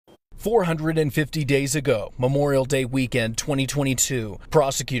450 days ago, Memorial Day weekend 2022,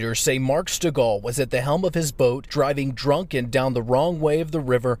 prosecutors say Mark Stegall was at the helm of his boat driving drunk and down the wrong way of the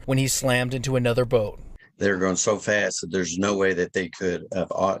river when he slammed into another boat. They were going so fast that there's no way that they could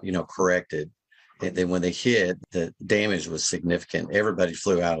have, corrected. And then when they hit, the damage was significant. Everybody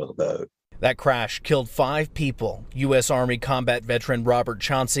flew out of the boat. That crash killed 5 people: U.S. Army combat veteran Robert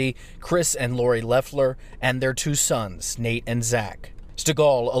Chauncey, Chris and Lori Leffler, and their 2 sons, Nate and Zach.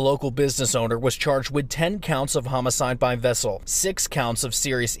 Stegall, a local business owner, was charged with 10 counts of homicide by vessel, 6 counts of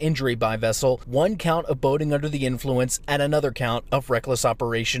serious injury by vessel, 1 count of boating under the influence, and another count of reckless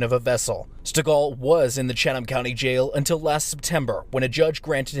operation of a vessel. Stegall was in the Chatham County jail until last September, when a judge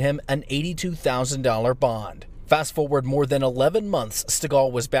granted him an $82,000 bond. Fast forward more than 11 months,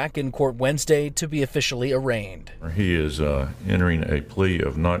 Stegall was back in court Wednesday to be officially arraigned. He is entering a plea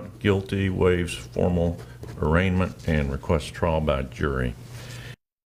of not guilty, waives formal arraignment, and requests trial by jury.